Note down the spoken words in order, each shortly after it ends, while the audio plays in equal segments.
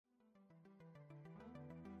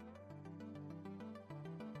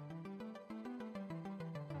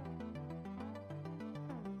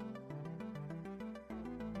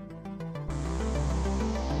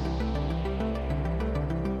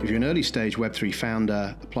you're an early stage Web3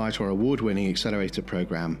 founder, apply to our award-winning accelerator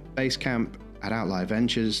program, Basecamp, at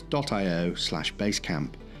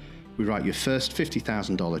outlierventures.io/Basecamp. We write your first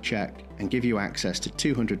 $50,000 check and give you access to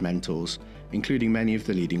 200 mentors, including many of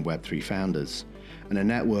the leading Web3 founders, and a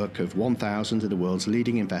network of 1,000 of the world's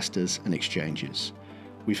leading investors and exchanges.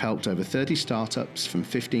 We've helped over 30 startups from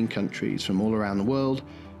 15 countries from all around the world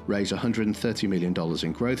raise $130 million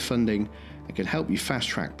in growth funding and can help you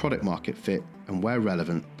fast-track product market fit and, where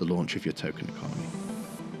relevant, the launch of your token economy.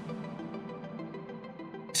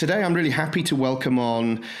 Today, I'm really happy to welcome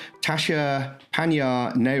on Tascha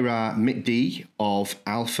Punyaneramitdee of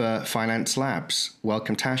Alpha Finance Labs.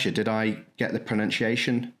 Welcome, Tascha. Did I get the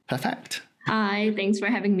pronunciation perfect? Hi, thanks for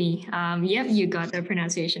having me. Yep, you got the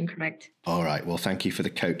pronunciation correct. All right. Well, thank you for the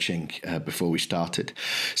coaching before we started.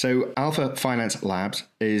 So Alpha Finance Labs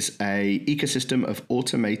is an ecosystem of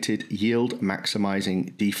automated yield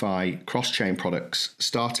maximizing DeFi cross-chain products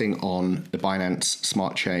starting on the Binance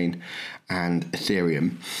Smart Chain and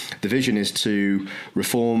Ethereum. The vision is to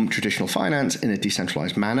reform traditional finance in a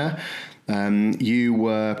decentralized manner. You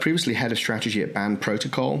were previously head of strategy at Band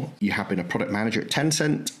Protocol. You have been a product manager at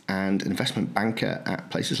Tencent and an investment banker at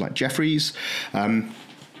places like Jefferies.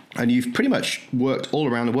 And you've pretty much worked all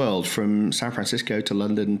around the world, from San Francisco to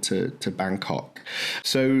London to Bangkok.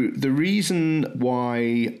 So the reason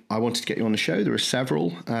why I wanted to get you on the show, there are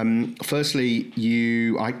several. Firstly,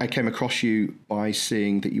 I came across you by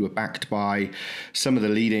seeing that you were backed by some of the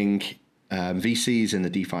leading VCs in the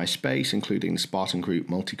DeFi space, including Spartan Group,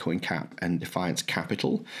 Multicoin Cap, and Defiance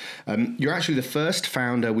Capital. You're actually the first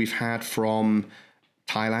founder we've had from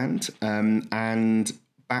Thailand. And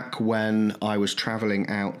back when I was traveling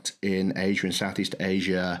out in Asia and Southeast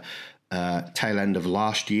Asia, tail end of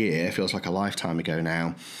last year, feels like a lifetime ago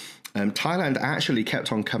now, Thailand actually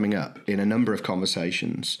kept on coming up in a number of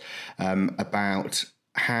conversations about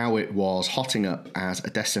how it was hotting up as a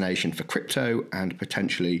destination for crypto and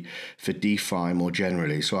potentially for DeFi more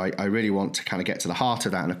generally. So I really want to kind of get to the heart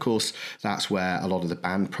of that. And of course, that's where a lot of the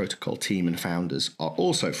Band Protocol team and founders are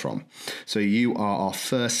also from. So you are our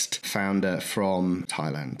first founder from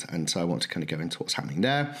Thailand. And so I want to kind of go into what's happening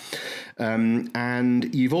there.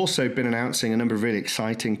 And you've also been announcing a number of really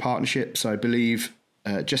exciting partnerships. I believe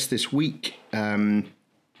just this week,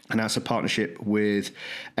 announced a partnership with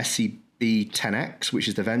SCB10X, which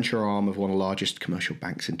is the venture arm of one of the largest commercial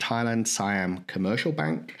banks in Thailand, Siam Commercial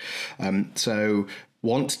Bank. So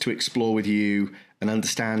want to explore with you and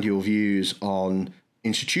understand your views on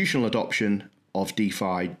institutional adoption of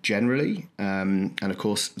DeFi generally, and of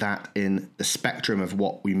course that in the spectrum of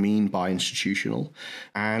what we mean by institutional,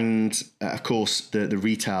 and of course the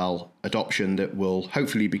retail adoption that will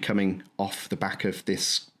hopefully be coming off the back of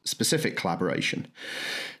this specific collaboration.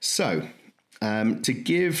 So to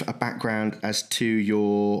give a background as to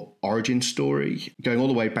your origin story, going all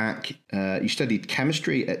the way back, you studied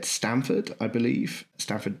chemistry at Stanford, I believe,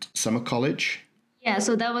 Stanford Summer College. Yeah,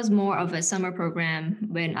 so that was more of a summer program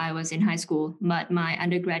when I was in high school, but my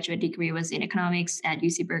undergraduate degree was in economics at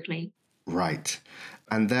UC Berkeley. Right.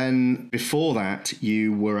 And then before that,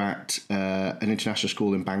 you were at an international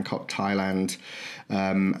school in Bangkok, Thailand.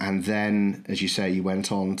 And then, as you say, you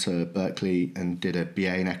went on to Berkeley and did a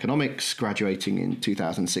BA in economics, graduating in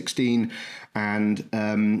 2016,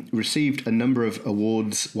 and received a number of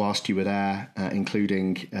awards whilst you were there,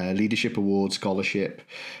 including Leadership Award, Scholarship.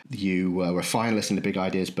 You were a finalist in the Big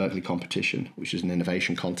Ideas Berkeley competition, which is an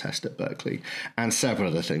innovation contest at Berkeley, and several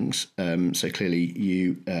other things. So clearly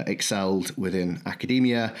you excelled within academia.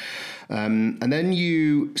 And then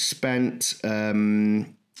you spent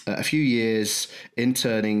a few years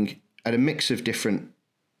interning at a mix of different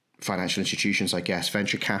financial institutions, I guess,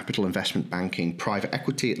 venture capital, investment banking, private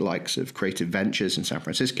equity at the likes of Creative Ventures in San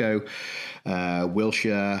Francisco,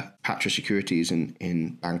 Wilshire, Patra Securities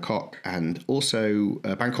in Bangkok, and also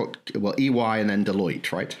EY and then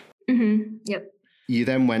Deloitte, right? Mm-hmm. Yep. You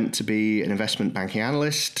then went to be an investment banking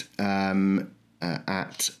analyst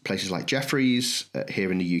at places like Jefferies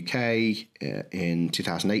here in the UK in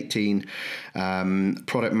 2018,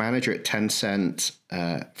 product manager at Tencent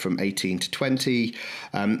from 18 to 20,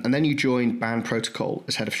 and then you joined Band Protocol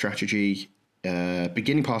as head of strategy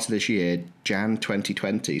beginning part of this year, Jan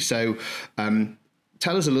 2020. So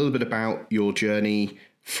tell us a little bit about your journey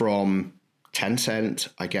from Tencent,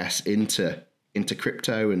 I guess, into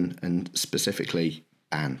crypto and specifically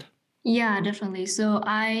Band. Yeah, definitely. So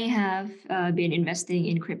I have been investing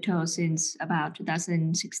in crypto since about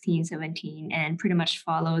 2016, 17, and pretty much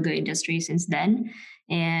followed the industry since then.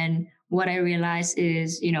 And what I realized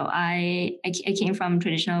is, I came from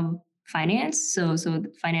traditional finance. So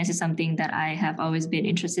finance is something that I have always been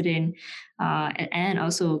interested in, and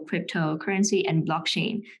also cryptocurrency and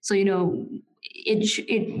blockchain. So it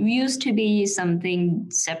used to be something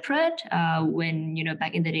separate when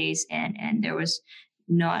back in the days, and there was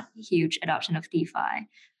not huge adoption of DeFi.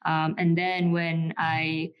 And then when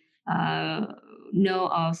I know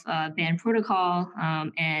of Band Protocol,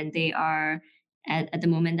 and they are at the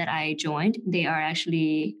moment that I joined, they are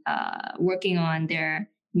actually working on their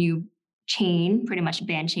new chain, pretty much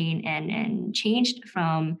Band chain, and changed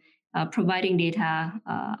from providing data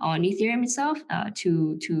on Ethereum itself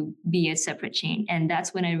to be a separate chain. And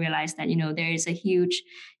that's when I realized that there is a huge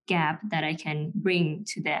gap that I can bring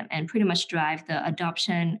to them and pretty much drive the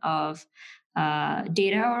adoption of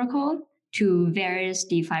data oracle to various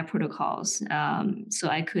DeFi protocols. So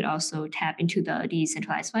I could also tap into the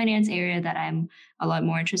decentralized finance area that I'm a lot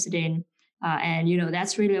more interested in. And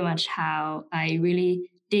that's really much how I really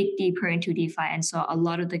dig deeper into DeFi and saw a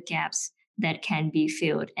lot of the gaps that can be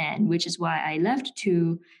filled, and which is why I left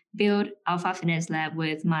to build Alpha Finance Lab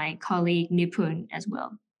with my colleague Nipun as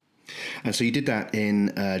well. And so you did that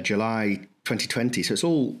in July 2020. So it's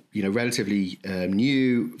all relatively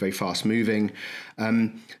new, very fast moving.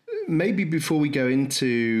 Maybe before we go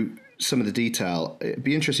into some of the detail, it'd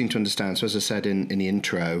be interesting to understand. So as I said in the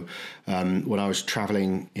intro, when I was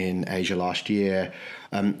traveling in Asia last year,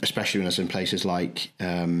 especially when I was in places like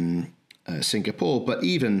Singapore, but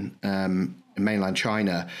even in mainland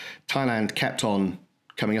China, Thailand kept on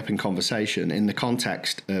coming up in conversation in the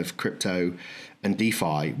context of crypto and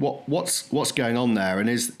DeFi. What's going on there? And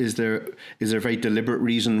is there a very deliberate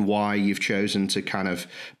reason why you've chosen to kind of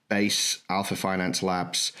base Alpha Finance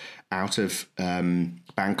Labs out of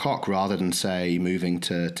Bangkok rather than, say, moving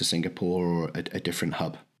to Singapore or a different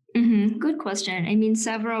hub? Mm-hmm. Good question. I mean,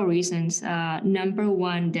 several reasons. Number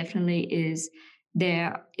one definitely is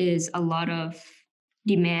there is a lot of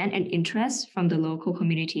demand and interest from the local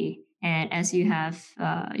community. And as you have,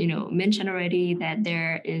 mentioned already, that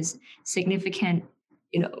there is significant,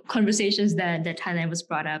 conversations that Thailand was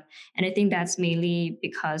brought up, and I think that's mainly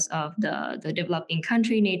because of the developing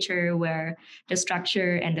country nature, where the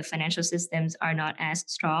structure and the financial systems are not as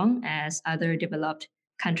strong as other developed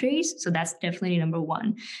countries. So that's definitely number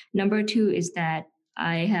one. Number two is that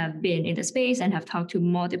I have been in the space and have talked to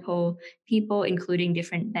multiple people, including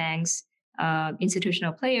different banks,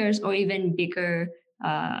 institutional players, or even bigger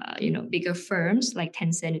firms like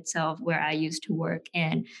Tencent itself, where I used to work.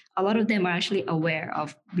 And a lot of them are actually aware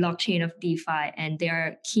of blockchain, of DeFi, and they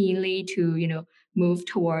are keenly to move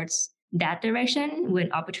towards that direction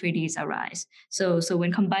when opportunities arise. So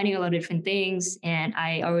when combining a lot of different things, and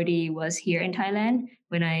I already was here in Thailand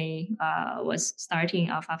when I was starting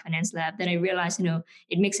Alpha Finance Lab, then I realized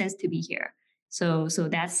it makes sense to be here. So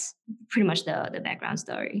that's pretty much the background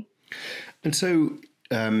story. And so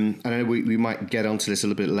I know we might get onto this a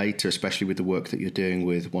little bit later, especially with the work that you're doing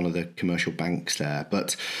with one of the commercial banks there.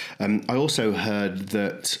 But I also heard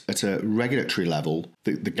that at a regulatory level,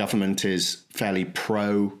 the government is fairly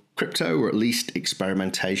pro crypto, or at least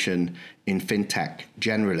experimentation in fintech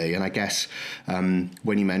generally. And I guess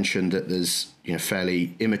when you mentioned that there's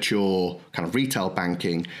fairly immature kind of retail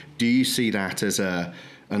banking, do you see that as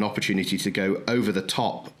an opportunity to go over the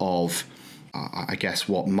top of I guess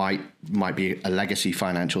what might be a legacy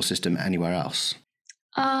financial system anywhere else?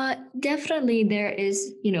 Definitely there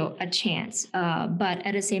is, a chance. But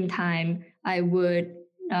at the same time, I would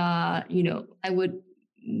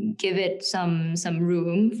give it some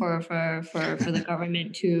room for the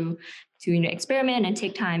government to experiment and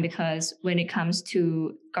take time, because when it comes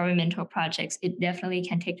to governmental projects, it definitely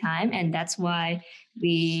can take time. And that's why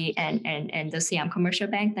we and the Siam Commercial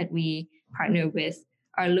Bank that we partner with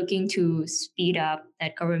are looking to speed up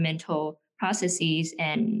that governmental processes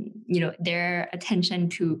and their attention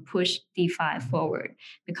to push DeFi forward.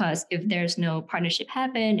 Because if there's no partnership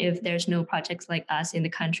happen, if there's no projects like us in the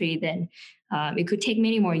country, then it could take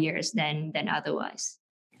many more years than otherwise.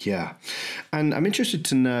 Yeah, and I'm interested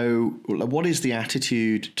to know, what is the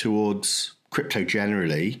attitude towards crypto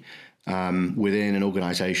generally within an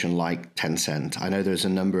organization like Tencent? I know there's a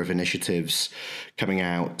number of initiatives coming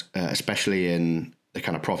out, especially in the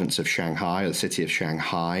kind of province of Shanghai, or the city of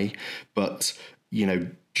Shanghai. But,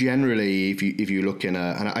 generally, if you look in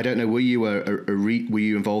and I don't know, were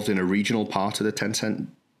you involved in a regional part of the Tencent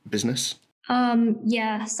business?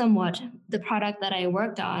 Yeah, somewhat. The product that I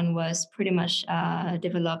worked on was pretty much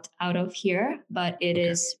developed out of here, but it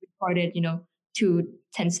is reported, to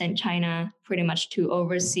Tencent China, pretty much to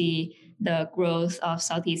oversee the growth of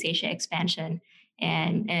Southeast Asia expansion.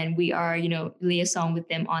 And we are, liaison with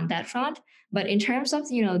them on that front. But in terms of,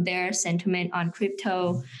 their sentiment on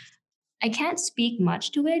crypto, I can't speak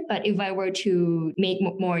much to it, but if I were to make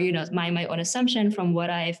more, my own assumption from what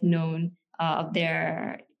I've known of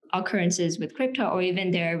their occurrences with crypto or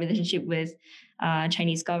even their relationship with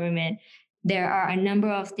Chinese government, there are a number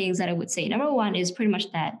of things that I would say. Number one is pretty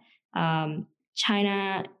much that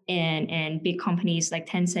China and big companies like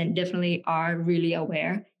Tencent definitely are really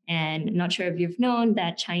aware. And not sure if you've known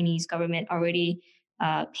that Chinese government already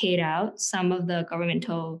paid out some of the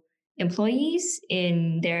governmental employees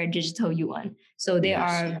in their digital yuan. So they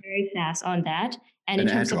are very fast on that. And an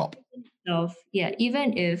in terms airdrop. of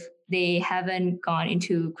even if they haven't gone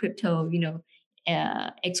into crypto,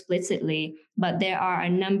 explicitly, but there are a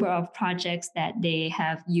number of projects that they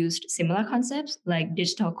have used similar concepts like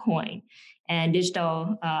digital coin and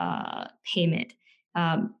digital payment.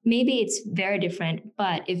 Maybe it's very different,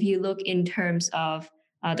 but if you look in terms of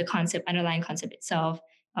the underlying concept itself,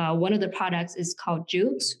 one of the products is called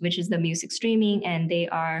Jukes, which is the music streaming, and they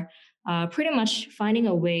are pretty much finding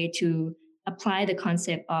a way to apply the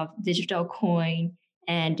concept of digital coin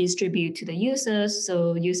and distribute to the users,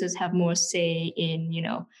 so users have more say in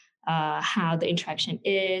how the interaction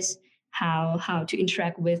is, how to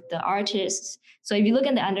interact with the artists. So if you look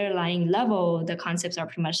at the underlying level, the concepts are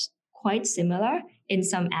pretty much quite similar in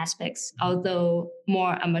some aspects, although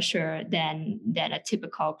more immature than a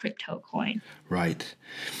typical crypto coin. Right.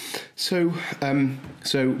 So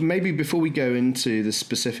maybe before we go into the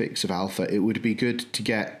specifics of Alpha, it would be good to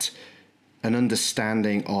get an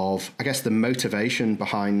understanding of, I guess, the motivation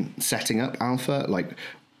behind setting up Alpha. Like,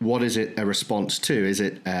 what is it a response to? Is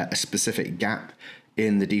it a specific gap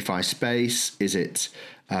in the DeFi space? Is it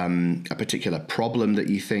a particular problem that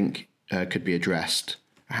you think could be addressed?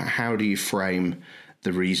 How do you frame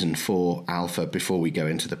the reason for Alpha before we go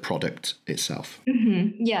into the product itself?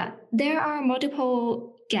 Mm-hmm. Yeah, there are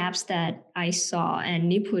multiple gaps that I saw and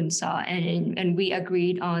Nipun saw, and we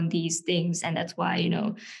agreed on these things, and that's why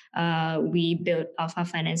we built Alpha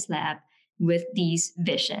Finance Lab with these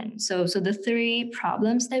visions. So the three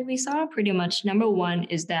problems that we saw, pretty much, number one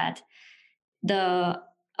is that a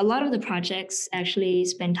lot of the projects actually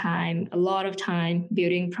spend a lot of time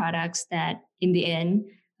building products that in the end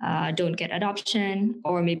don't get adoption,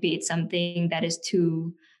 or maybe it's something that is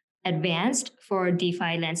too advanced for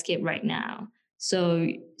DeFi landscape right now. So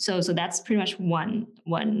that's pretty much one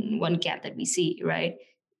gap that we see, right?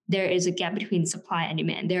 There is a gap between supply and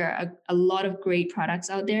demand. There are a lot of great products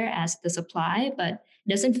out there as the supply, but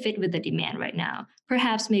doesn't fit with the demand right now.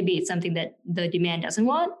 Perhaps maybe it's something that the demand doesn't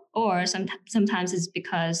want, or sometimes it's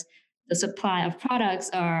because the supply of products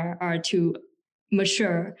are too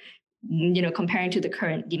mature, comparing to the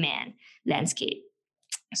current demand landscape.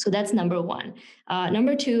 So that's number one.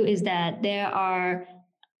 Number two is that there are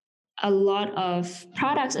a lot of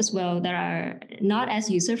products as well that are not as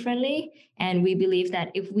user friendly, and we believe that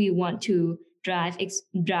if we want to drive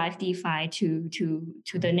DeFi to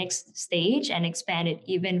the next stage and expand it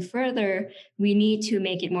even further, we need to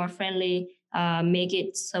make it more friendly, make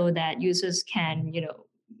it so that users can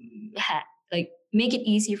make it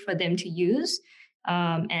easy for them to use,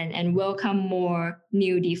 and welcome more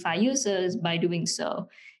new DeFi users by doing so.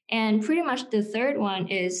 And pretty much the third one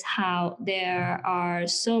is how there are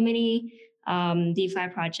so many DeFi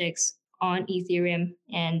projects on Ethereum,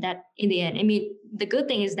 and that in the end, I mean, the good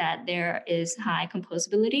thing is that there is high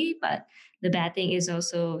composability, but the bad thing is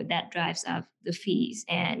also that drives up the fees,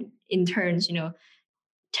 and in turns,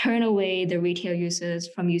 turn away the retail users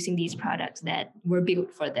from using these products that were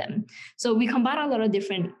built for them. So we combine a lot of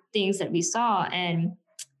different things that we saw and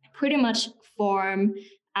pretty much form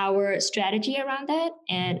our strategy around that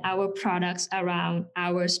and our products around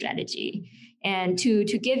our strategy. And to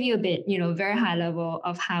give you a bit, very high level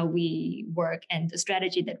of how we work and the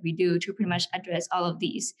strategy that we do to pretty much address all of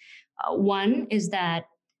these. One is that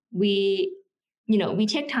we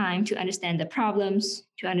take time to understand the problems,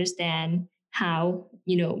 to understand how,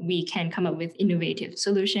 we can come up with innovative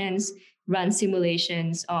solutions, run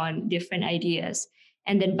simulations on different ideas,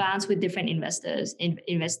 and then bounce with different investors,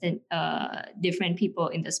 invest in different people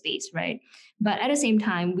in the space, right? But at the same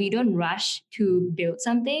time, we don't rush to build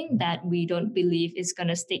something that we don't believe is going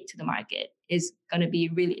to stick to the market, is going to be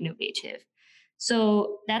really innovative.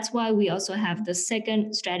 So that's why we also have the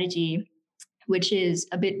second strategy, which is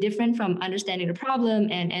a bit different from understanding the problem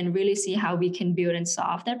and really see how we can build and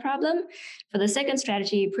solve that problem. For the second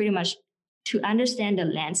strategy, pretty much to understand the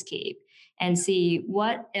landscape and see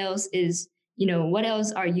what else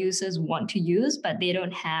our users want to use, but they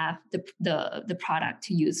don't have the product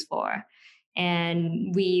to use for.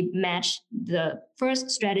 And we matched the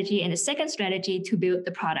first strategy and the second strategy to build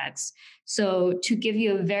the products. So to give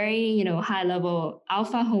you a very high level,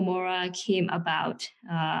 Alpha Homora came about.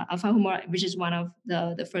 Alpha Homora, which is one of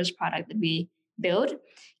the first product that we built,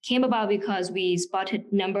 came about because we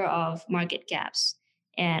spotted number of market gaps.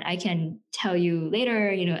 And I can tell you later,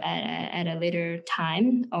 at a later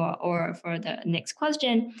time or for the next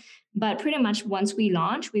question. But pretty much once we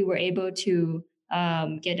launched, we were able to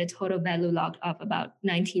get a total value locked up about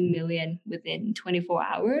 19 million within 24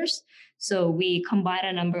 hours. So we combined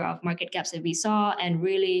a number of market gaps that we saw and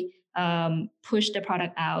really pushed the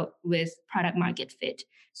product out with product market fit.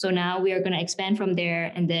 So now we are going to expand from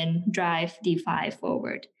there and then drive DeFi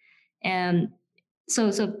forward. And so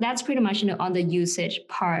that's pretty much on the usage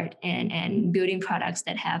part and building products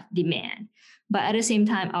that have demand. But at the same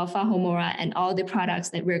time, Alpha Homora and all the products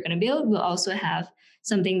that we're going to build will also have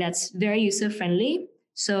something that's very user-friendly.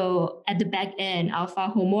 So at the back end,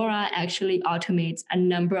 Alpha Homora actually automates a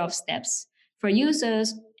number of steps for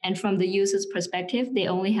users. And from the user's perspective, they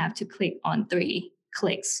only have to click on 3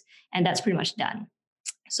 clicks, and that's pretty much done.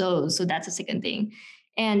 So that's the second thing.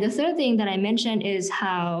 And the third thing that I mentioned is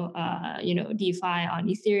how DeFi on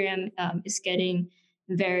Ethereum is getting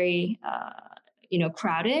very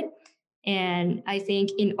crowded. And I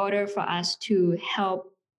think in order for us to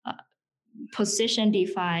help position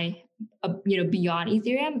DeFi beyond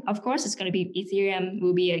Ethereum, of course it's going to be Ethereum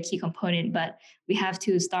will be a key component, but we have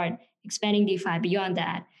to start expanding DeFi beyond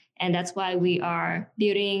that. And that's why we are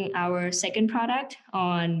building our second product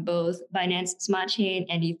on both Binance Smart Chain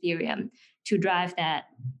and Ethereum to drive that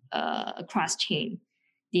cross-chain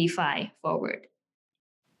DeFi forward.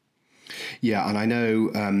 Yeah, and I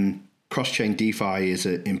know cross-chain DeFi is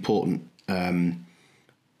an important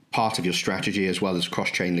part of your strategy as well as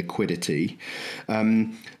cross-chain liquidity.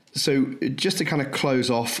 So just to kind of close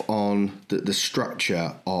off on the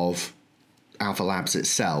structure of Alpha Labs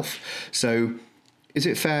itself. So is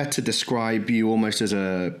it fair to describe you almost as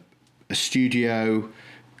a studio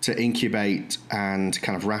to incubate and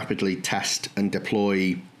kind of rapidly test and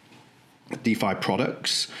deploy DeFi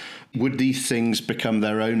products? Would these things become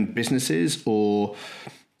their own businesses, or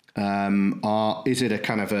is it a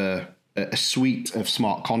kind of a suite of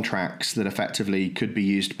smart contracts that effectively could be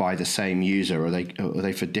used by the same user, or are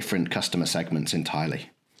they for different customer segments entirely?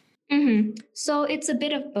 Mm-hmm. So it's a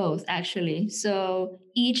bit of both, actually. So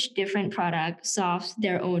each different product solves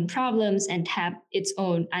their own problems and tap its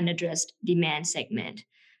own unaddressed demand segment.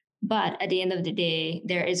 But at the end of the day,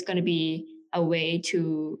 there is going to be a way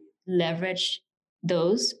to leverage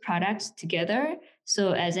those products together.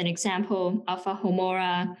 So as an example, Alpha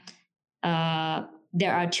Homora,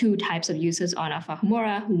 there are 2 types of users on Alpha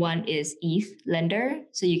Homora. One is ETH lender.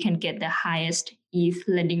 So you can get the highest ETH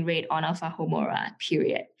lending rate on Alpha Homora,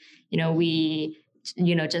 period. We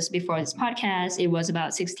just before this podcast, it was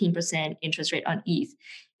about 16% interest rate on ETH,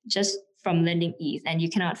 just from lending ETH, and you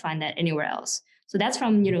cannot find that anywhere else. So that's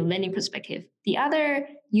from lending perspective. The other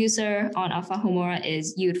user on Alpha Homora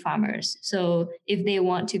is yield farmers. So if they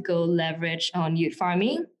want to go leverage on yield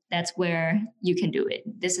farming, that's where you can do it.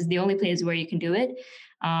 This is the only place where you can do it.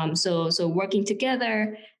 So working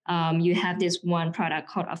together, you have this one product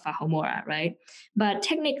called Alpha Homora, right? But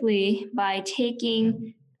technically, by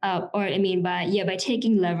taking by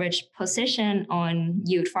taking leverage position on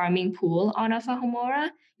yield farming pool on Alpha Homora,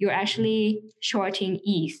 you're actually shorting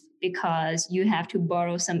ETH because you have to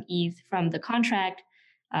borrow some ETH from the contract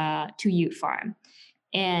to yield farm.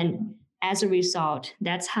 And as a result,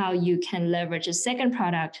 that's how you can leverage a second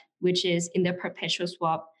product, which is in the perpetual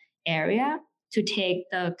swap area, to take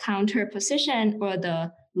the counter position or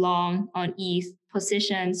the long on ETH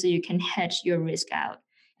position so you can hedge your risk out.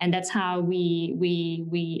 And that's how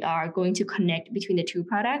we are going to connect between the 2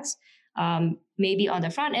 products, maybe on the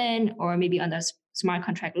front end or maybe on the smart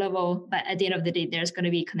contract level. But at the end of the day, there's going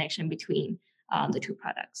to be a connection between the 2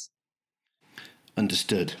 products.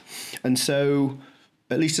 Understood. And so,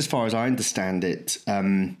 at least as far as I understand it,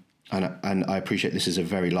 and I appreciate this is a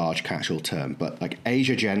very large catch-all term, but like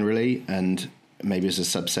Asia generally, and maybe as a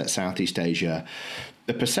subset Southeast Asia,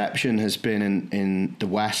 the perception has been in the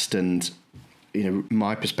West and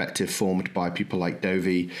my perspective formed by people like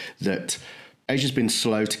Dovi that Asia's been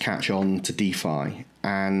slow to catch on to DeFi.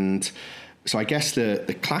 And so I guess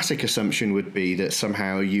the classic assumption would be that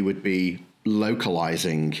somehow you would be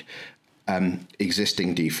localizing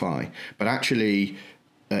existing DeFi. But actually,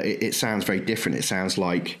 it sounds very different. It sounds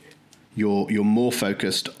like you're more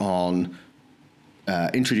focused on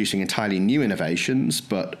introducing entirely new innovations,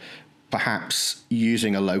 but perhaps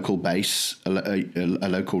using a local base, a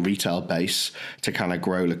local retail base to kind of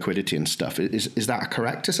grow liquidity and stuff. Is that a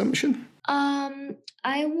correct assumption?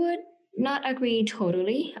 I would not agree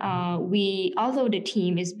totally. Although the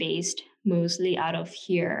team is based mostly out of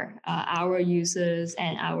here, our users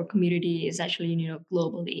and our community is actually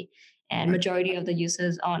globally, and majority of the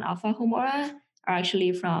users on Alpha Homora are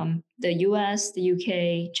actually from the US, the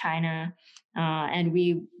UK, China, and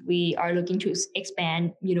we are looking to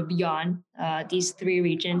expand beyond these three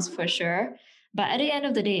regions for sure. But at the end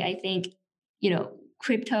of the day, I think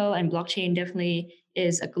crypto and blockchain definitely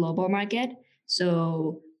is a global market.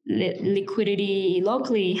 So liquidity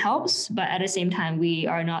locally helps, but at the same time, we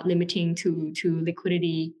are not limiting to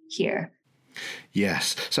liquidity here.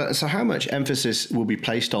 Yes. So how much emphasis will be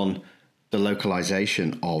placed on the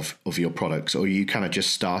localization of your products, or are you kind of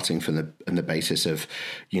just starting from the basis of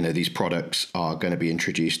these products are going to be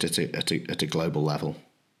introduced at a global level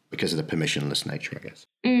because of the permissionless nature, I guess?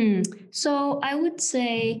 So I would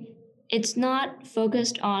say it's not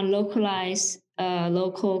focused on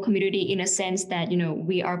local community in a sense that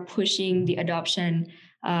we are pushing the adoption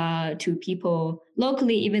to people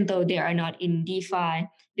locally, even though they are not in DeFi,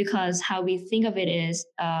 because how we think of it is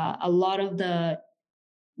a lot of the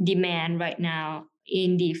demand right now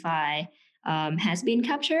in DeFi has been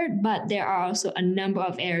captured, but there are also a number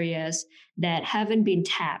of areas that haven't been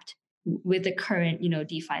tapped with the current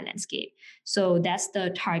DeFi landscape. So that's the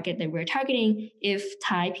target that we're targeting. If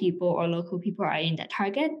Thai people or local people are in that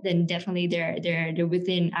target, then definitely they're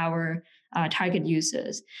within our target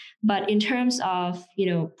users. But in terms of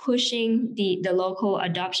pushing the local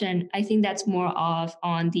adoption, I think that's more of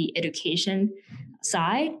on the education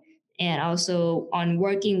side, and also on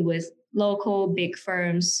working with local big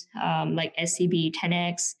firms like SCB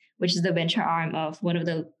 10X, which is the venture arm of one of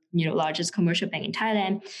the largest commercial bank in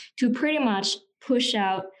Thailand, to pretty much push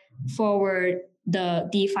out forward the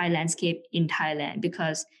DeFi landscape in Thailand.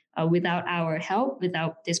 Because without our help,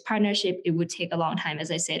 without this partnership, it would take a long time, as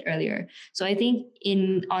I said earlier. So I think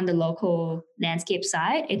on the local landscape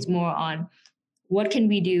side, it's more on what can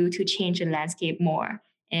we do to change the landscape more,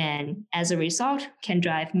 and as a result can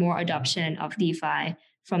drive more adoption of DeFi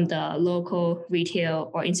from the local retail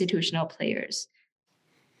or institutional players.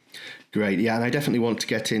 Great. Yeah, and I definitely want to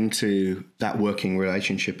get into that working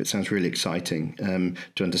relationship. It sounds really exciting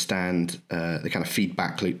to understand the kind of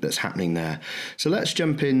feedback loop that's happening there. So let's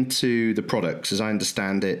jump into the products. As I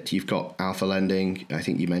understand it, you've got Alpha Lending, I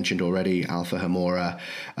think you mentioned already, Alpha Homora.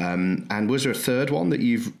 And was there a third one that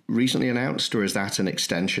you've recently announced, or is that an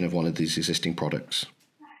extension of one of these existing products?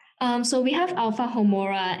 So we have Alpha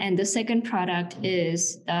Homora, and the second product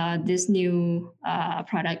is this new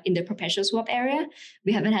product in the perpetual swap area.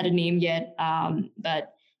 We haven't had a name yet,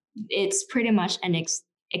 but it's pretty much an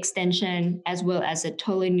extension as well as a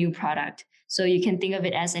totally new product. So you can think of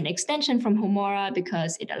it as an extension from Homora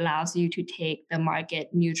because it allows you to take the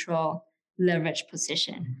market neutral leverage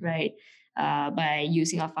position, right? By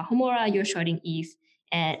using Alpha Homora, you're shorting ETH,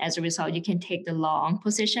 and as a result, you can take the long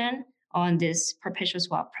position on this perpetual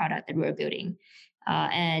swap product that we're building.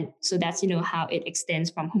 And so that's how it extends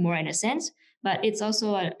from Homora in a sense, but it's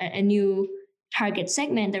also a new target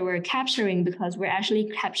segment that we're capturing, because we're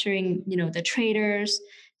actually capturing the traders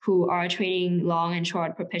who are trading long and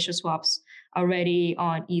short perpetual swaps already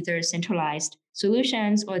on either centralized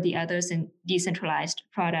solutions or the others in decentralized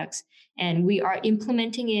products. And we are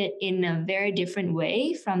implementing it in a very different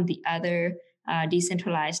way from the other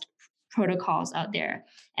decentralized protocols out there.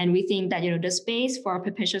 And we think that the space for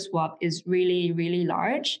perpetual swap is really, really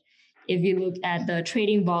large. If you look at the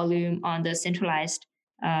trading volume on the centralized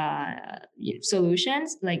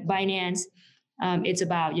solutions like Binance, it's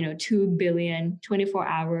about 2 billion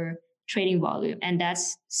 24-hour trading volume, and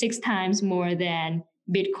that's 6 times more than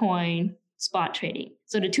Bitcoin spot trading.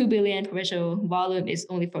 So the 2 billion perpetual volume is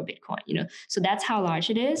only for Bitcoin, so that's how large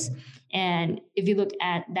it is. And if you look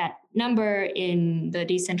at that number in the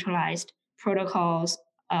decentralized protocols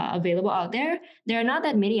available out there are not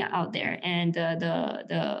that many out there, and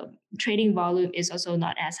the trading volume is also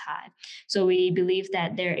not as high. So we believe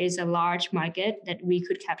that there is a large market that we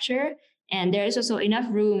could capture, and there is also enough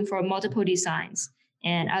room for multiple designs,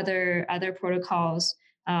 and other protocols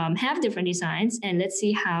have different designs, and let's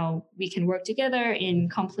see how we can work together in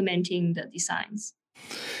complementing the designs.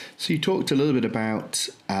 So you talked a little bit about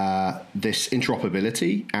this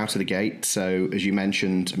interoperability out of the gate. So as you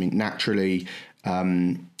mentioned, naturally,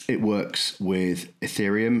 it works with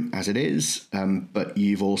Ethereum as it is, but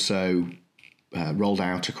you've also rolled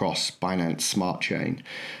out across Binance Smart Chain.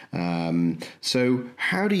 So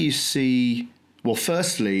how do you see, well,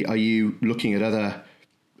 firstly, are you looking at other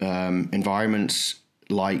environments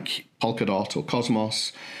like Polkadot or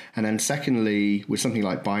Cosmos? And then secondly, with something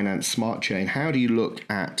like Binance Smart Chain, how do you look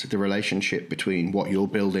at the relationship between what you're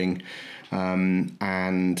building and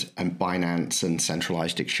Binance and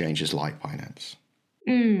centralized exchanges like Binance?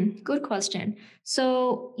 Good question.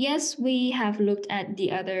 So yes, we have looked at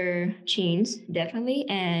the other chains definitely,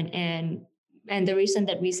 and the reason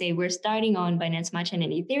that we say we're starting on Binance Smart Chain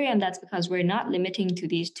and Ethereum, that's because we're not limiting to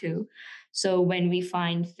these two. So when we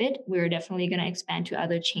find fit, we're definitely going to expand to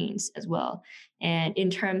other chains as well. And in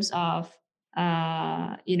terms of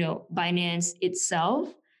Binance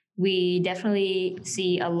itself, we definitely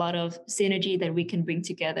see a lot of synergy that we can bring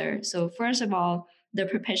together. So first of all, the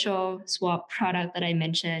perpetual swap product that I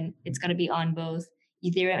mentioned, it's going to be on both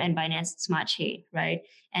Ethereum and Binance Smart Chain, right?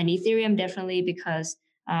 And Ethereum definitely because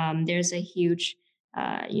there's a huge,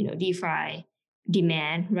 DeFi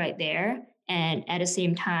demand right there. And at the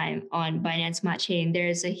same time, on Binance Smart Chain,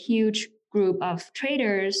 there's a huge group of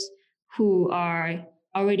traders who are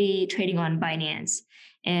already trading on Binance.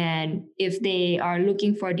 And if they are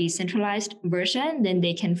looking for a decentralized version, then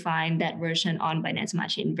they can find that version on Binance Smart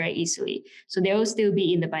Chain very easily. So they will still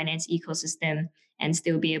be in the Binance ecosystem and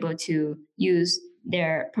still be able to use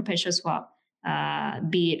their perpetual swap,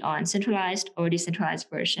 be it on centralized or decentralized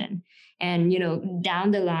version. And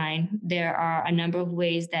down the line, there are a number of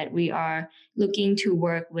ways that we are looking to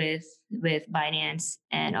work with Binance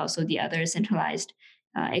and also the other centralized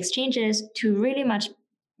exchanges to really much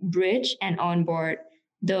bridge and onboard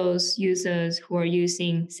those users who are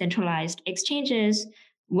using centralized exchanges.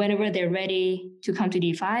 Whenever they're ready to come to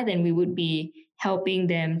DeFi, then we would be helping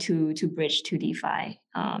them to bridge to DeFi.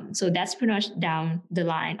 So that's pretty much down the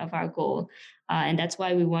line of our goal. And that's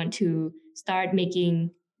why we want to start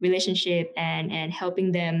making relationship and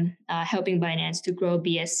helping them, helping Binance to grow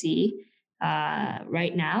BSC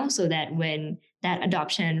right now, so that when that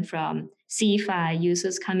adoption from CeFi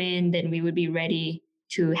users come in, then we would be ready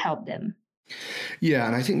to help them. Yeah,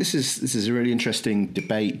 and I think this is a really interesting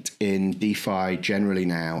debate in DeFi generally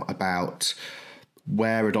now about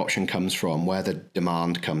where adoption comes from, where the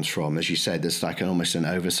demand comes from. As you said, there's like almost an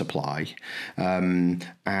oversupply.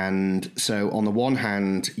 And so on the one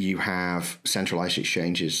hand, you have centralized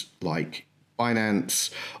exchanges like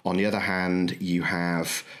Binance. On the other hand, you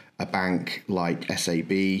have a bank like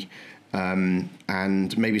SAB.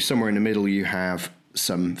 And maybe somewhere in the middle, you have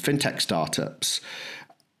some fintech startups.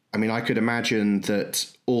 I mean, I could imagine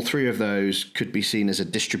that all three of those could be seen as a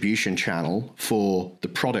distribution channel for the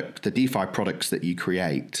product, the DeFi products that you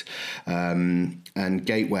create, and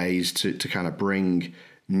gateways to kind of bring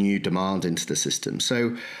new demand into the system.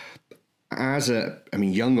 So as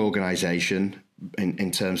young organization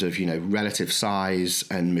in terms of, relative size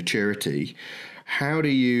and maturity, how do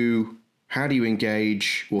you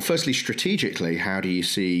engage? Well, firstly, strategically, how do you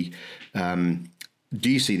see do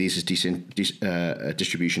you see these as decent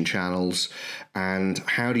distribution channels, and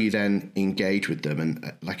how do you then engage with them?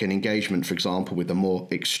 And like an engagement, for example, with the more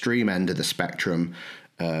extreme end of the spectrum,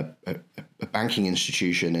 a banking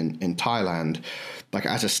institution in Thailand, like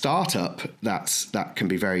as a startup, that can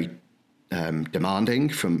be very demanding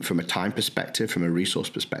from a time perspective, from a resource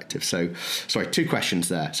perspective. So, sorry, two questions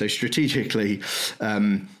there. So strategically, how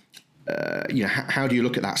do you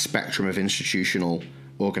look at that spectrum of institutional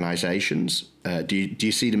organizations? Do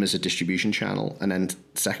you see them as a distribution channel? And then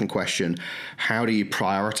second question, how do you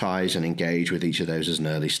prioritize and engage with each of those as an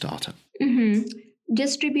early startup? Mm-hmm.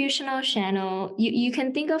 Distributional channel, you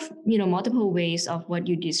can think of multiple ways of what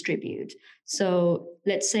you distribute. So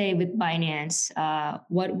let's say with Binance,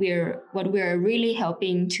 what we're really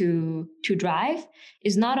helping to drive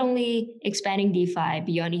is not only expanding DeFi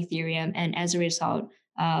beyond Ethereum, and as a result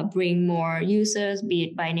bring more users, be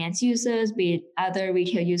it Binance users, be it other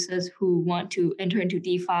retail users who want to enter into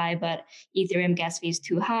DeFi, but Ethereum gas fee is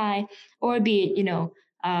too high, or be it,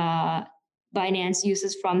 Binance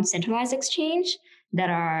users from centralized exchange that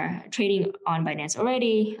are trading on Binance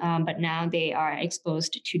already, but now they are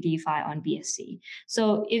exposed to DeFi on BSC.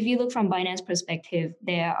 So if you look from Binance perspective,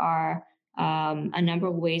 there are a number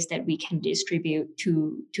of ways that we can distribute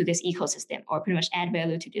to this ecosystem, or pretty much add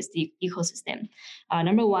value to this ecosystem.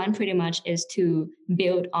 Number one, pretty much, is to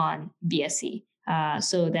build on BSC,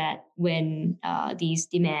 so that when these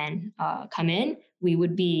demand come in, we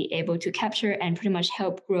would be able to capture and pretty much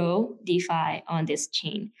help grow DeFi on this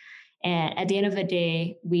chain. And at the end of the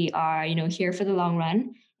day, we are here for the long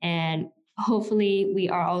run, and hopefully we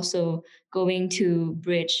are also going to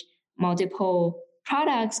bridge multiple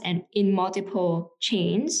products and in multiple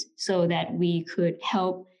chains, so that we could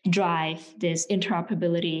help drive this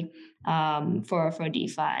interoperability for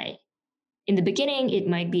DeFi. in the beginning, it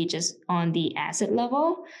might be just on the asset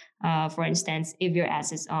level. For instance, if your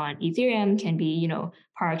assets on Ethereum can be,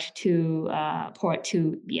 parked to port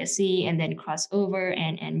to BSC and then cross over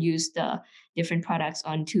and use the different products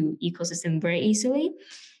onto ecosystem very easily.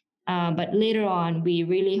 But later on, we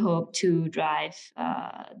really hope to drive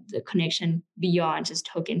the connection beyond just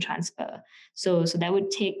token transfer. So that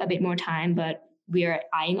would take a bit more time, but we are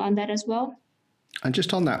eyeing on that as well. And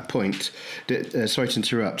just on that point, sorry to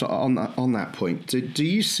interrupt. On that point, do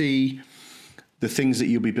you see the things that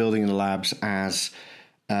you'll be building in the labs as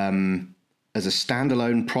a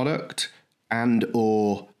standalone product and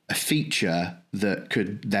or a feature that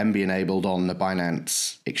could then be enabled on the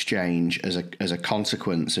Binance exchange as a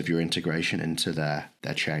consequence of your integration into their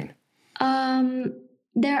chain?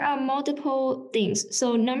 There are multiple things.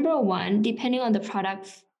 So number one, depending on the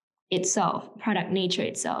product nature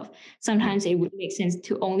itself, sometimes it would make sense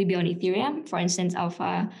to only be on Ethereum. For instance,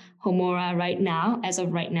 Alpha Homora as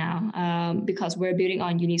of right now, because we're building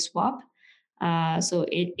on Uniswap. So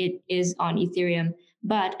it is on Ethereum.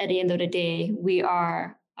 But at the end of the day, we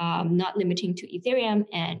are not limiting to Ethereum.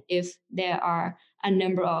 And if there are a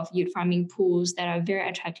number of yield farming pools that are very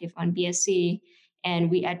attractive on BSC,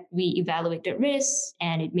 and we evaluate the risks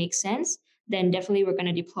and it makes sense, then definitely we're going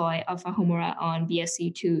to deploy Alpha Homora on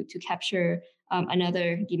BSC to capture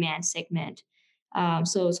another demand segment.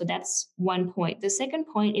 So that's one point. The second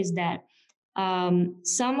point is that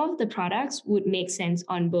some of the products would make sense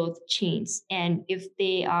on both chains. And if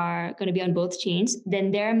they are going to be on both chains,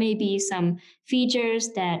 then there may be some features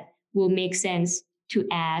that will make sense to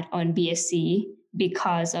add on BSC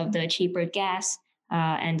because of the cheaper gas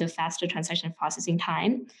and the faster transaction processing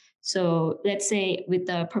time. So let's say with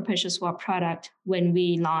the perpetual swap product, when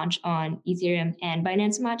we launch on Ethereum and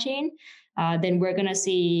Binance Smart Chain, then we're going to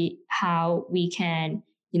see how we can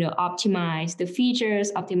optimize the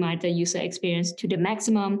features, optimize the user experience to the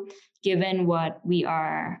maximum, given what we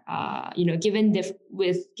are, given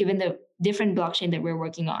the different blockchain that we're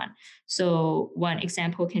working on. So one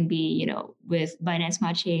example can be, with Binance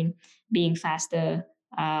Smart Chain being faster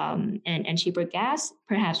and cheaper gas,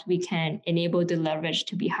 perhaps we can enable the leverage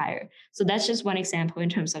to be higher. So that's just one example in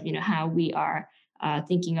terms of how we are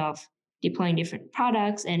thinking of deploying different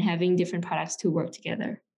products and having different products to work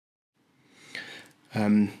together.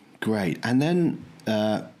 Great. And then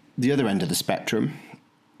the other end of the spectrum,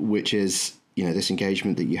 which is this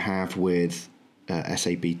engagement that you have with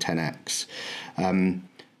SAB 10X.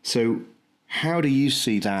 So how do you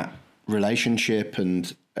see that relationship?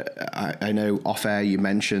 And I know off air you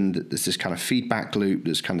mentioned that there's this kind of feedback loop,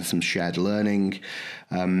 there's kind of some shared learning.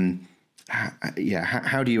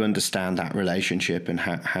 How do you understand that relationship, and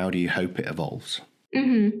how do you hope it evolves?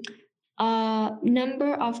 Mm-hmm.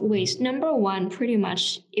 Number of ways. Number one, pretty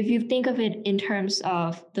much, if you think of it in terms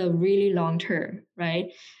of the really long term,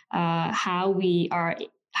 right? How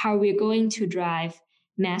we're going to drive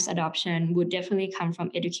mass adoption would definitely come from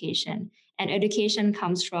education. And education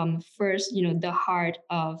comes from first, the heart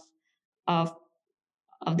of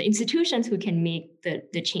the institutions who can make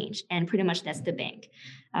the change. And pretty much that's the bank.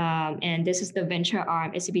 And this is the venture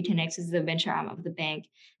arm. SAB 10X is the venture arm of the bank.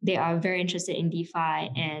 They are very interested in DeFi.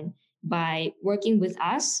 And by working with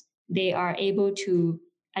us, they are able to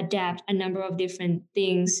adapt a number of different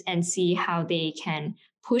things and see how they can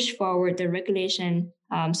push forward the regulation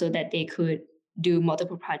so that they could do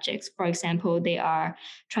multiple projects. For example, they are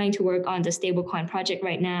trying to work on the stablecoin project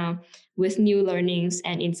right now with new learnings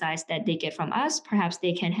and insights that they get from us. Perhaps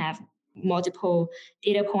they can have multiple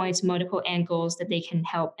data points, multiple angles that they can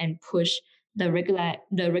help and push the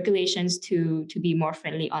regulations to be more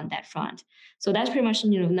friendly on that front. So that's pretty much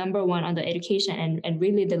number one on the education and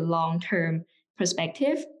really the long-term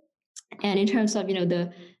perspective. And in terms of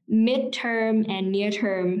the mid-term and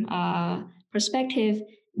near-term perspective,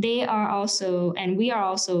 they are also, and we are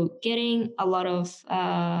also getting a lot of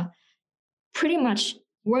pretty much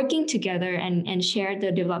working together and share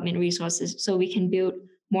the development resources so we can build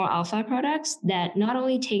more alpha products that not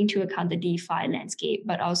only take into account the DeFi landscape,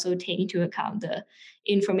 but also take into account the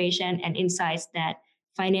information and insights that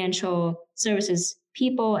financial services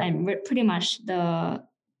people and pretty much the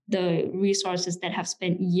resources that have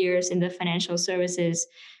spent years in the financial services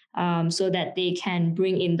so that they can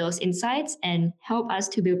bring in those insights and help us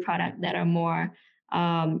to build products that are more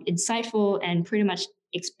insightful and pretty much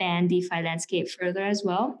expand DeFi landscape further as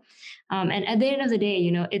well. And at the end of the day,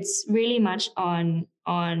 it's really much on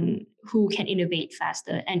who can innovate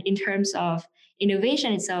faster. And in terms of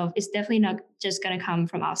innovation itself, it's definitely not just going to come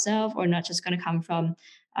from ourselves or not just going to come from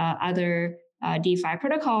other DeFi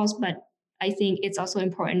protocols, but I think it's also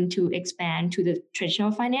important to expand to the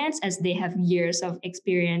traditional finance as they have years of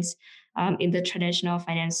experience in the traditional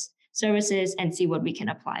finance services and see what we can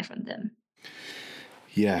apply from them.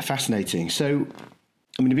 Yeah, fascinating. So,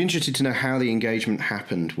 I mean, I'd be interested to know how the engagement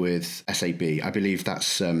happened with SAB. I believe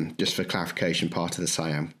that's, just for clarification, part of the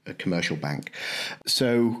Siam, a commercial bank.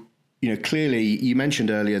 So, clearly you mentioned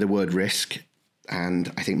earlier the word risk,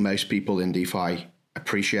 and I think most people in DeFi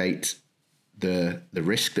appreciate the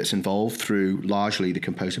risk that's involved through largely the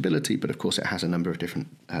composability, but of course it has a number of different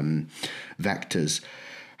vectors.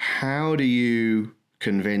 How do you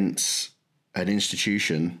convince an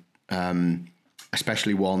institution,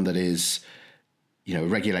 especially one that is, a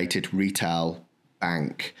regulated retail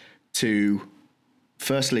bank, to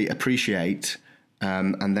firstly appreciate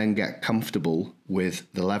and then get comfortable with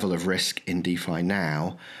the level of risk in DeFi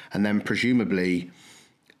now, and then presumably,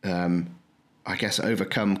 I guess,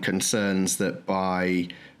 overcome concerns that by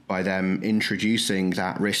them introducing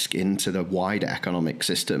that risk into the wider economic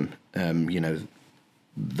system,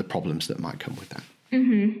 the problems that might come with that?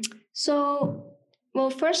 Mm-hmm. So, well,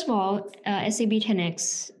 first of all, SAB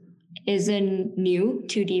 10X isn't new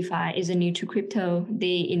to DeFi, isn't new to crypto.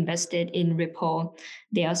 They invested in Ripple.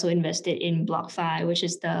 They also invested in BlockFi, which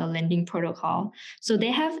is the lending protocol. So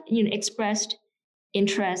they have expressed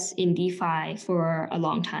interest in DeFi for a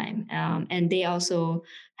long time. And they also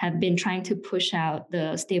have been trying to push out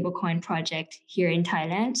the stablecoin project here in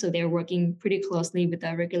Thailand. So they're working pretty closely with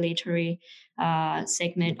the regulatory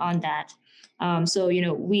segment on that. So,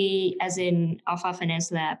 we as in Alpha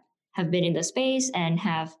Finance Lab have been in the space and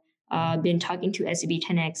have been talking to SAB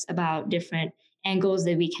 10X about different angles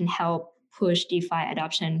that we can help push DeFi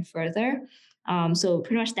adoption further. So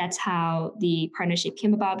pretty much that's how the partnership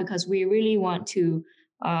came about, because we really want to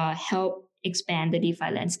help expand the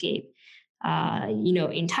DeFi landscape,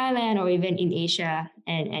 in Thailand or even in Asia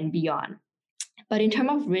and beyond. But in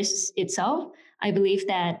terms of risks itself, I believe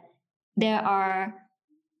that there are,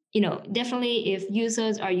 definitely if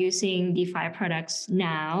users are using DeFi products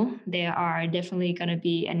now, there are definitely going to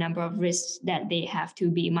be a number of risks that they have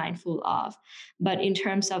to be mindful of. But in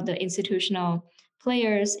terms of the institutional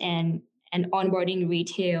players and onboarding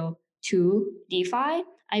retail to DeFi,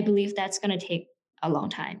 I believe that's going to take a long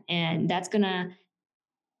time. And that's going to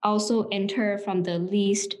also enter from the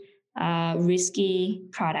least risky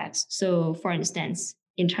products. So for instance,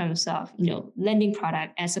 in terms of, lending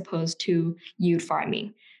product as opposed to yield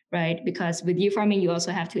farming, right? Because with yield farming, you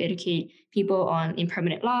also have to educate people on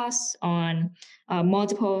impermanent loss, on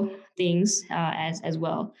multiple things as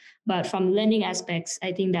well. But from lending aspects,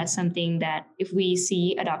 I think that's something that if we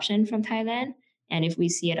see adoption from Thailand and if we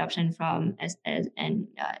see adoption from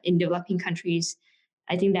in developing countries,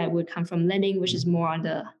 I think that would come from lending, which is more on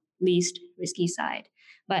the least risky side.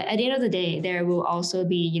 But at the end of the day, there will also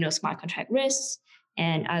be, smart contract risks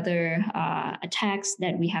and other attacks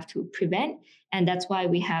that we have to prevent. And that's why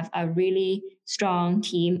we have a really strong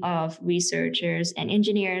team of researchers and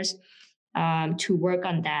engineers to work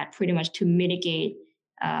on that, pretty much to mitigate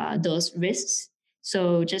those risks.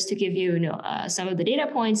 So just to give you, some of the data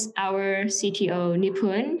points, our CTO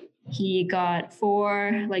Nipun, he got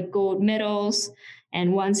 4 gold medals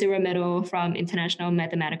and 1 silver medal from International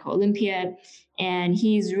Mathematical Olympiad. And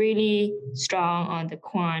he's really strong on the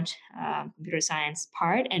quant computer science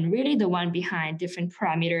part, and really the one behind different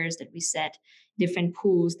parameters that we set, different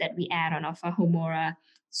pools that we add on Alpha Homora,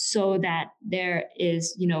 so that there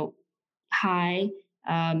is, high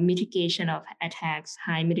mitigation of attacks,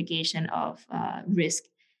 high mitigation of risk,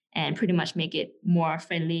 and pretty much make it more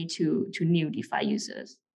friendly to new DeFi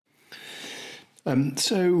users.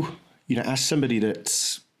 So, as somebody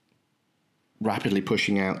that's rapidly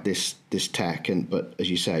pushing out this tech, but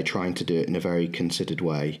as you say, trying to do it in a very considered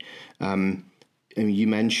way, you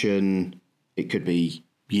mentioned it could be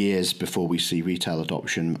years before we see retail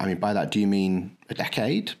adoption. I mean, by that, do you mean a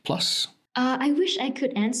decade plus? I wish I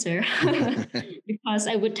could answer because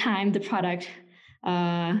I would time the product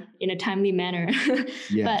in a timely manner.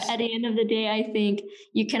 Yes. But at the end of the day, I think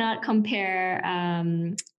you cannot compare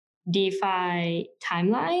DeFi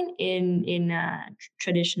timeline in a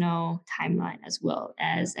traditional timeline as well.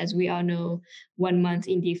 As we all know, 1 month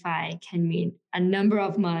in DeFi can mean a number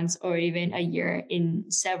of months or even a year in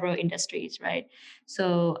several industries, right?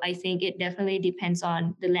 So I think it definitely depends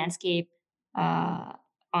on the landscape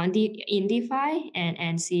in DeFi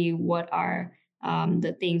and see what are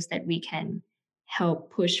the things that we can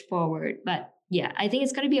help push forward. But yeah, I think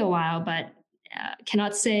it's going to be a while, but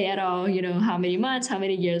cannot say at all, how many months, how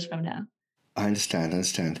many years from now. I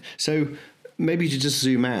understand. So maybe to just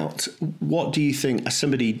zoom out, what do you think, as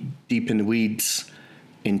somebody deep in the weeds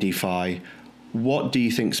in DeFi, what do you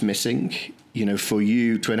think's missing, for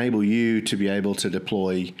you to enable you to be able to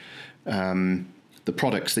deploy the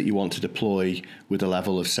products that you want to deploy with a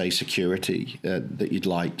level of, say, security that you'd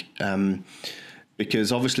like,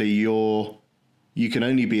 because obviously you can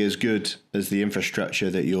only be as good as the infrastructure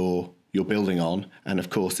that you're building on, and of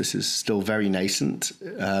course this is still very nascent.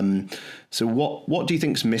 So what do you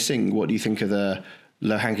think's missing? What do you think are the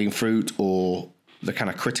low-hanging fruit or the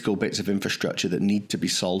kind of critical bits of infrastructure that need to be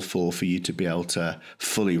solved for you to be able to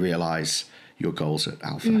fully realize your goals at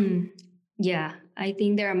Alpha? Yeah, I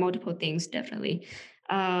think there are multiple things, definitely.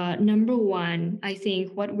 Number one, I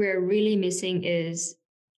think what we're really missing is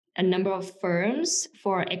a number of firms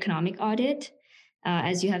for economic audit.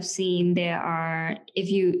 As you have seen, there are, if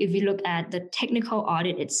you look at the technical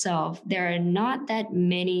audit itself, there are not that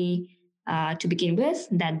many to begin with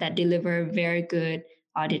that deliver very good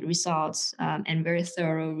audit results and very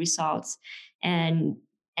thorough results. And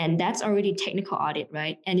that's already technical audit,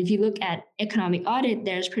 right? And if you look at economic audit,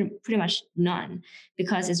 there's pretty much none,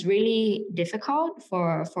 because it's really difficult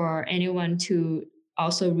for anyone to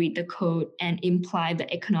also read the code and imply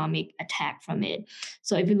the economic attack from it.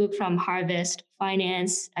 So if you look from Harvest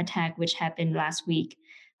Finance attack, which happened last week,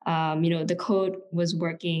 the code was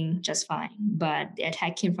working just fine, but the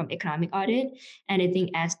attack came from economic audit. And I think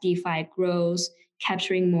as DeFi grows,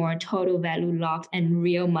 capturing more total value locked and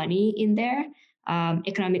real money in there,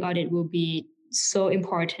 economic audit will be so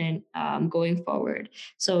important going forward.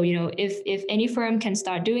 So if any firm can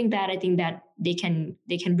start doing that, I think that they can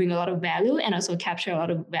bring a lot of value and also capture a lot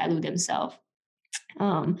of value themselves.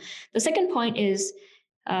 The second point is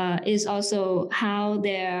also how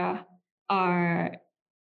there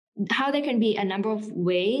can be a number of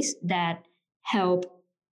ways that help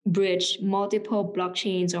bridge multiple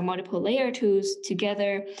blockchains or multiple layer twos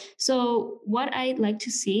together. So what I'd like to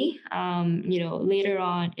see, later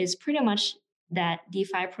on is pretty much that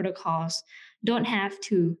DeFi protocols don't have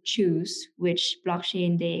to choose which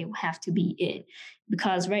blockchain they have to be in.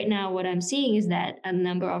 Because right now, what I'm seeing is that a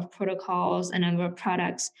number of protocols, a number of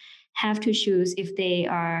products have to choose if they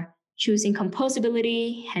are choosing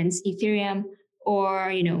composability, hence Ethereum,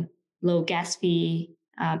 or low gas fee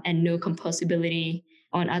and no composability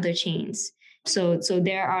on other chains. So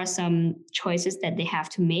there are some choices that they have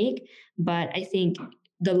to make, but I think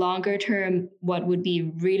the longer term, what would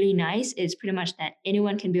be really nice is pretty much that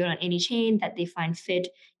anyone can build on any chain that they find fit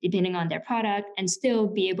depending on their product, and still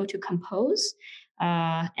be able to compose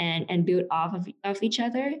and build off of each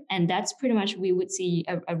other. And that's pretty much, we would see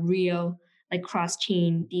a real like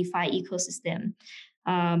cross-chain DeFi ecosystem.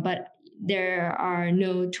 But there are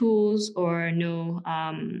no tools or no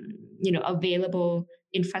available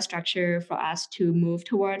infrastructure for us to move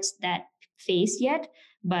towards that phase yet.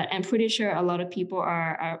 But I'm pretty sure a lot of people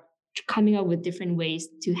are coming up with different ways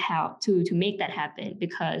to help to make that happen,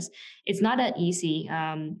 because it's not that easy,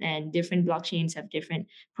 and different blockchains have different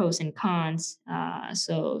pros and cons.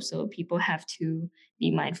 So people have to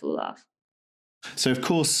be mindful of. So of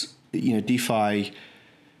course, DeFi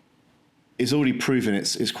is already proven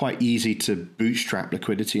it's quite easy to bootstrap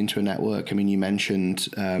liquidity into a network. I mean, you mentioned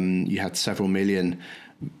you had several million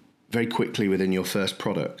very quickly within your first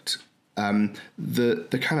product.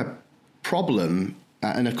 The kind of problem,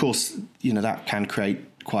 and of course, that can create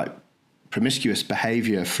quite promiscuous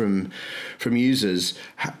behavior from users.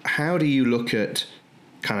 How do you look at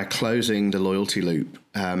kind of closing the loyalty loop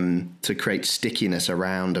to create stickiness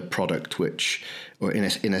around a product or in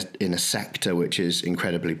a sector which is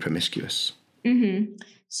incredibly promiscuous? Mm-hmm.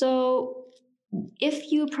 So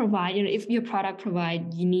if you provide, if your product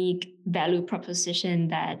provide unique value proposition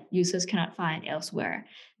that users cannot find elsewhere,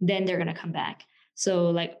 then they're going to come back. So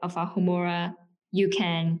like Alpha Homora, you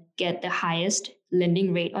can get the highest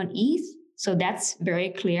lending rate on ETH. So that's very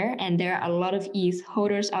clear. And there are a lot of ETH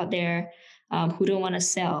holders out there who don't want to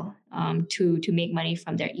sell to make money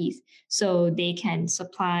from their ETH. So they can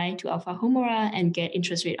supply to Alpha Homora and get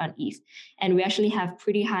interest rate on ETH. And we actually have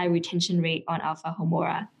pretty high retention rate on Alpha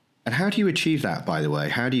Homora. And how do you achieve that, by the way?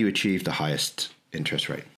 How do you achieve the highest interest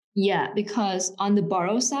rate? Yeah, because on the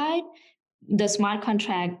borrow side, the smart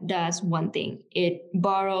contract does one thing. It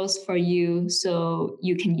borrows for you so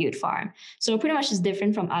you can yield farm. So pretty much it's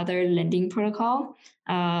different from other lending protocol.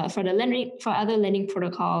 For other lending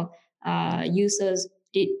protocol, users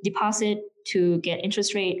deposit to get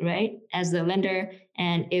interest rate, right, as the lender.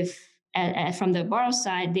 And if from the borrow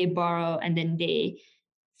side, they borrow and then they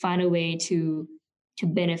find a way to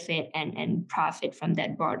benefit and profit from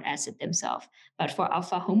that borrowed asset themselves. But for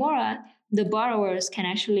Alpha Homora, the borrowers can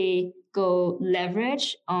actually go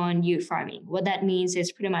leverage on yield farming. What that means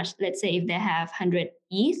is pretty much, let's say if they have 100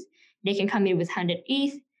 ETH, they can come in with 100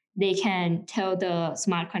 ETH. They can tell the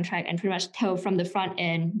smart contract and pretty much tell from the front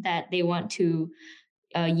end that they want to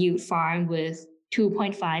yield farm with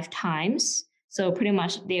 2.5 times. So pretty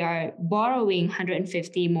much they are borrowing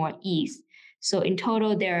 150 more ETH. So in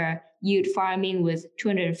total, they're yield farming with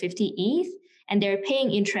 250 ETH, and they're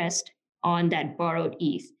paying interest on that borrowed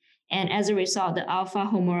ETH. And as a result, the Alpha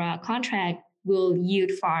Homura contract will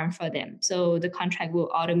yield farm for them. So the contract will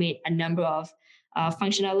automate a number of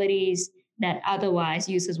functionalities that otherwise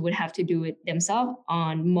users would have to do it themselves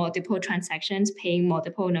on multiple transactions, paying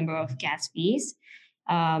multiple number of gas fees.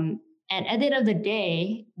 And at the end of the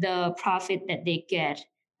day, the profit that they get,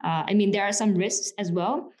 there are some risks as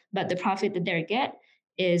well, but the profit that they get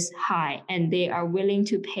is high, and they are willing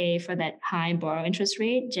to pay for that high borrow interest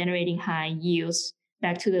rate, generating high yields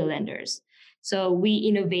back to the lenders. So we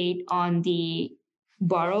innovate on the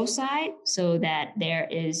borrow side so that there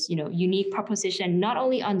is, unique proposition, not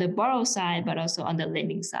only on the borrow side, but also on the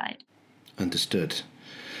lending side. Understood.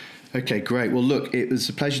 Okay, great. Well, look, it was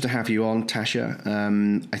a pleasure to have you on, Tascha.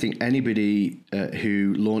 I think anybody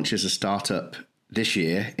who launches a startup this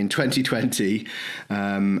year in 2020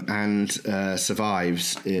 and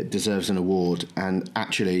survives, it deserves an award. And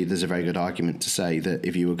actually, there's a very good argument to say that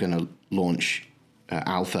if you were going to launch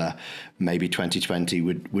Alpha, maybe 2020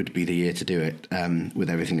 would be the year to do it, with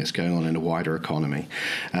everything that's going on in the wider economy.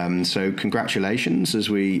 So congratulations as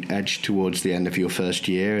we edge towards the end of your first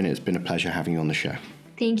year, and it's been a pleasure having you on the show.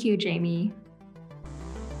 Thank you, Jamie.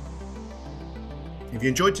 If you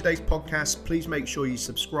enjoyed today's podcast, please make sure you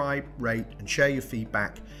subscribe, rate, and share your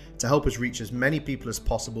feedback to help us reach as many people as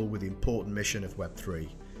possible with the important mission of Web3.